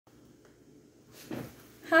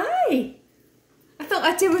Hi! I thought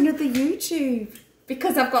I'd do another YouTube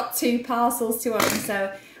because I've got 2 parcels to open,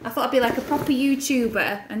 so I thought I'd be like a proper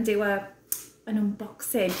YouTuber and do an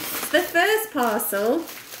unboxing. So the first parcel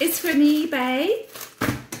is from eBay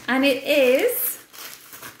and it is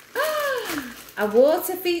a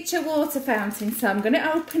water feature water fountain. So I'm going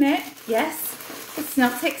to open it. Yes, it's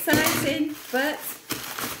not exciting, but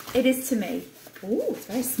it is to me. Oh, it's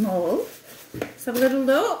very small. Let's have a little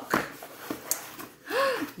look.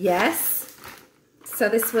 Yes. So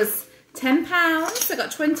this was £10. I got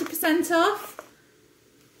 20% off.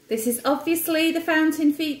 This is obviously the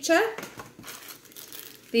fountain feature.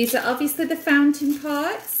 These are obviously the fountain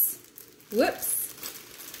parts. Whoops.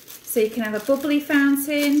 So you can have a bubbly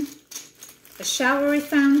fountain, a showery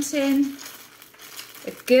fountain,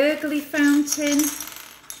 a gurgly fountain.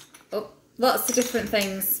 Oh, lots of different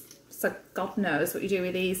things. So God knows what you do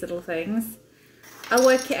with these little things. I'll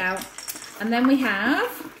work it out. And then we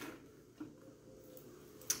have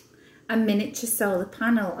a miniature solar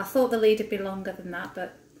panel. I thought the lead would be longer than that,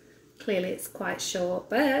 but clearly it's quite short.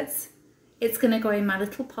 But it's going to go in my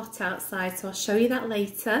little pot outside, so I'll show you that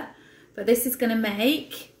later. But this is going to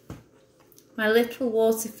make my little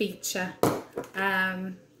water feature.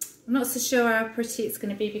 I'm not so sure how pretty it's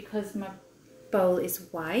going to be because my bowl is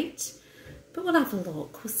white, but we'll have a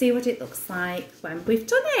look. We'll see what it looks like when we've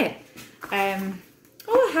done it.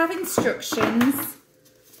 Oh, I have instructions.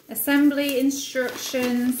 Assembly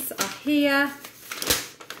instructions are here.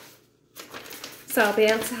 So I'll be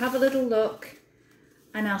able to have a little look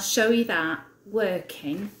and I'll show you that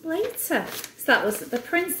working later. So that was the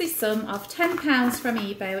princely sum of £10 from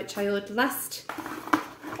eBay, which I ordered last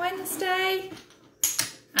Wednesday.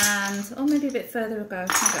 And, oh, maybe a bit further ago,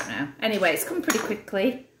 I don't know. Anyway, it's come pretty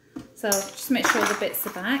quickly. So just make sure the bits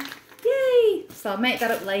are back. Yay! So I'll make that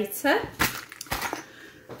up later.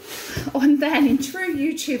 Oh, and then in true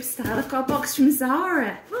YouTube style, I've got a box from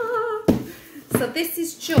Zara. Ah. So this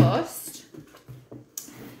is just,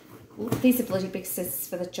 ooh, these are bloody big scissors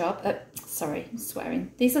for the job. Sorry, I'm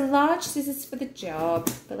swearing. These are large scissors for the job,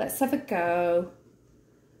 but let's have a go.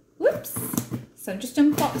 Whoops. So I'm just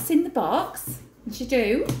unboxing the box, as you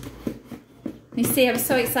do. You see, I was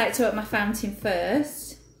so excited to open my fountain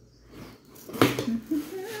first.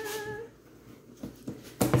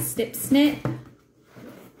 Snip, snip.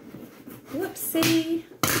 Whoopsie.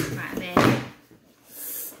 Right there.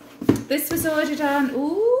 This was ordered on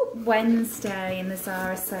Wednesday in the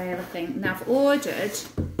Zara sale, I think. Now I've ordered.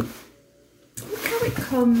 Look how it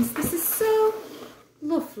comes. This is so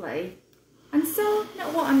lovely. And so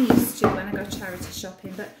not what I'm used to when I go charity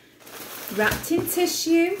shopping, but wrapped in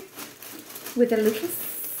tissue with a little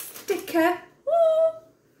sticker. Ooh.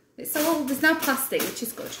 It's so there's no plastic, which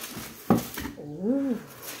is good. Ooh.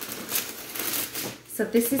 So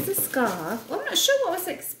this is a scarf. Well, I'm not sure what I was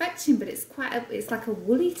expecting, but it's it's like a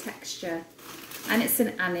woolly texture, and it's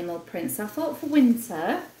an animal print. So I thought for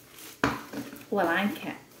winter, well, I like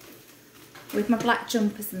it with my black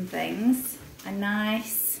jumpers and things. A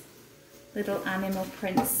nice little animal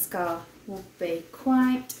print scarf will be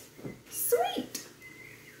quite sweet.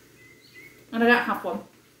 And I don't have one.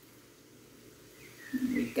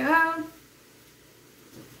 Here we go.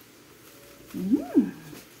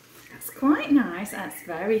 That's quite nice. That's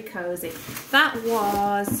very cozy. That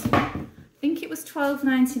was, I think it was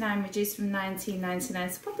 £12.99, reduced from £19.99.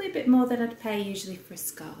 So probably a bit more than I'd pay usually for a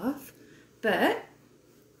scarf. But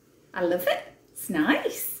I love it. It's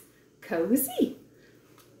nice. Cozy.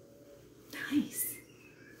 Nice.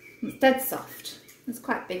 It's dead soft. It's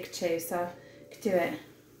quite big too, so I could do it.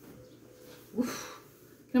 Oof.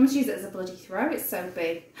 You can almost use it as a bloody throw. It's so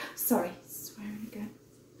big. Sorry, swearing again.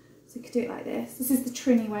 So you could do it like this. This is the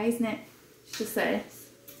Trini way, isn't it? It's just this.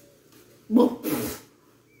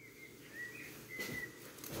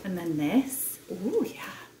 And then this. Oh yeah.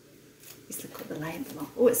 Just look at the label.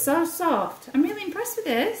 Oh, it's so soft. I'm really impressed with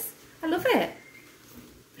this. I love it.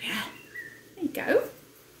 Yeah. There you go.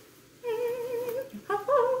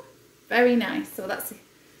 Very nice. So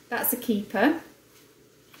that's a keeper.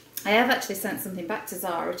 I have actually sent something back to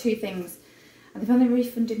Zara, 2 things, and they've only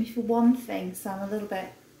refunded me for 1 thing, so I'm a little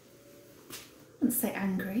bit, I wouldn't say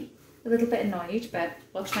angry, a little bit annoyed, but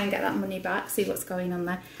I'll try and get that money back, see what's going on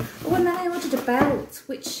there. Oh, and then I ordered a belt,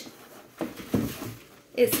 which,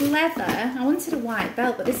 it's leather. I wanted a white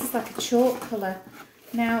belt, but this is like a chalk colour.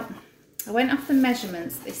 Now, I went off the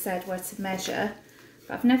measurements they said were to measure,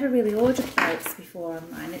 but I've never really ordered belts before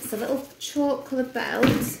online. It's a little chalk colour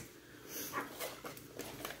belt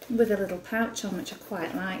with a little pouch on, which I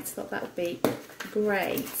quite liked. Thought that would be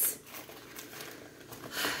great.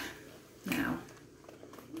 Now,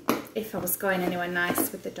 if I was going anywhere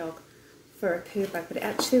nice with the dog, for a poo bag, but it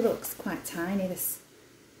actually looks quite tiny. This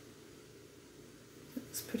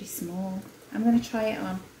looks pretty small. I'm going to try it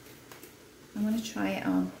on. I'm going to try it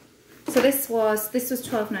on. So this was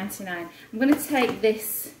 $12.99. I'm going to take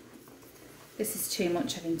this. This is too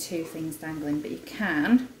much having two things dangling, but you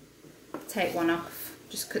can take one off.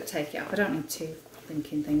 Just could take it off. I don't need two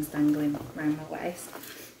blinking things dangling around my waist.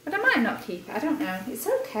 But I might not keep it. I don't know. It's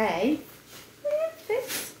okay. Yeah, it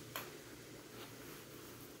fits.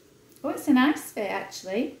 Oh, it's a nice fit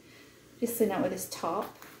actually. Just seen that with this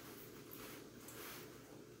top.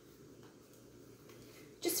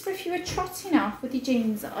 Just for if you were trotting off with your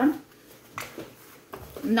jeans on.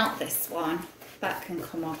 Not this one. That can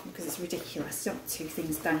come off because it's ridiculous. Don't have two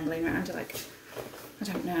things dangling around. You're like, I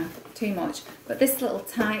don't know, too much. But this little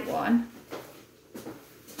tight one,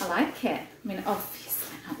 I like it. I mean,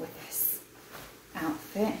 obviously not with this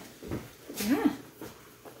outfit. Yeah.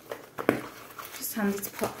 Just handy to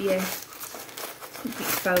pop your, you could put your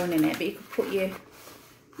phone in it, but you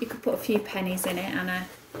could put a few pennies in it and a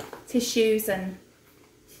tissues and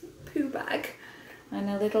poo bag and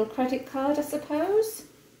a little credit card, I suppose.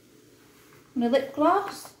 And a lip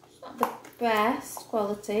gloss. It's not the best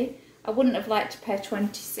quality. I wouldn't have liked to pay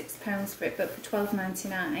 £26 for it, but for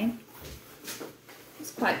 $12.99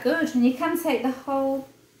 it's quite good. And you can take the whole,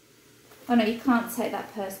 oh no, you can't take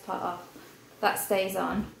that purse part off. That stays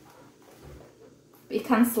on. But you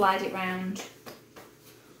can slide it round.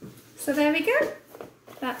 So there we go.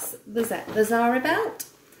 That's the Zara belt.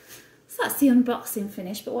 So that's the unboxing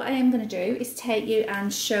finish. But what I am going to do is take you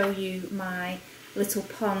and show you my little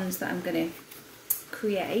ponds that I'm going to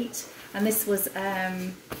create. And this was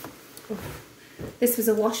a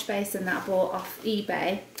wash basin that I bought off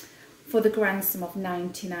eBay for the grand sum of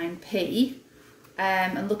 99p,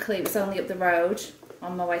 and luckily it was only up the road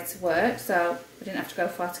on my way to work, so I didn't have to go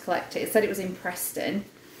far to collect it. It said it was in Preston,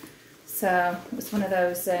 so it was one of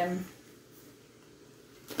those,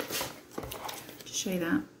 just show you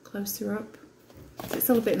that closer up. It's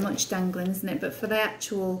all a bit much dangling, isn't it? But for the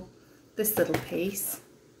actual, this little piece,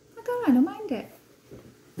 I don't mind it.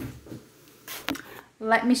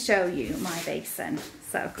 Let me show you my basin.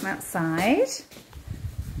 So come outside.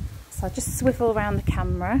 So I'll just swivel around the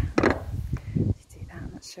camera. You do that,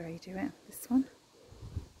 I'm not sure how you do it. This one.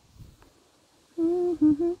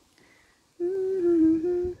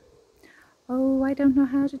 Oh, I don't know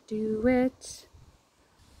how to do it.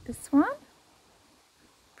 This one.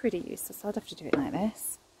 Pretty useless. I'd have to do it like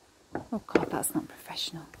this. Oh God, that's not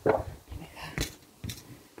professional. Here we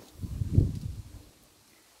go.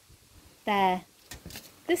 There.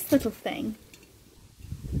 This little thing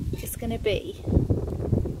is going to be,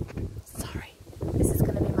 sorry, this is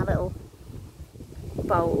going to be my little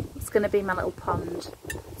bowl. It's going to be my little pond.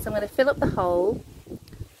 So I'm going to fill up the hole.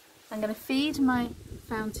 I'm going to feed my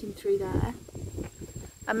fountain through there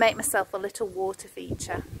and make myself a little water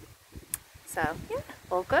feature. So yeah,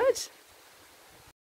 all good.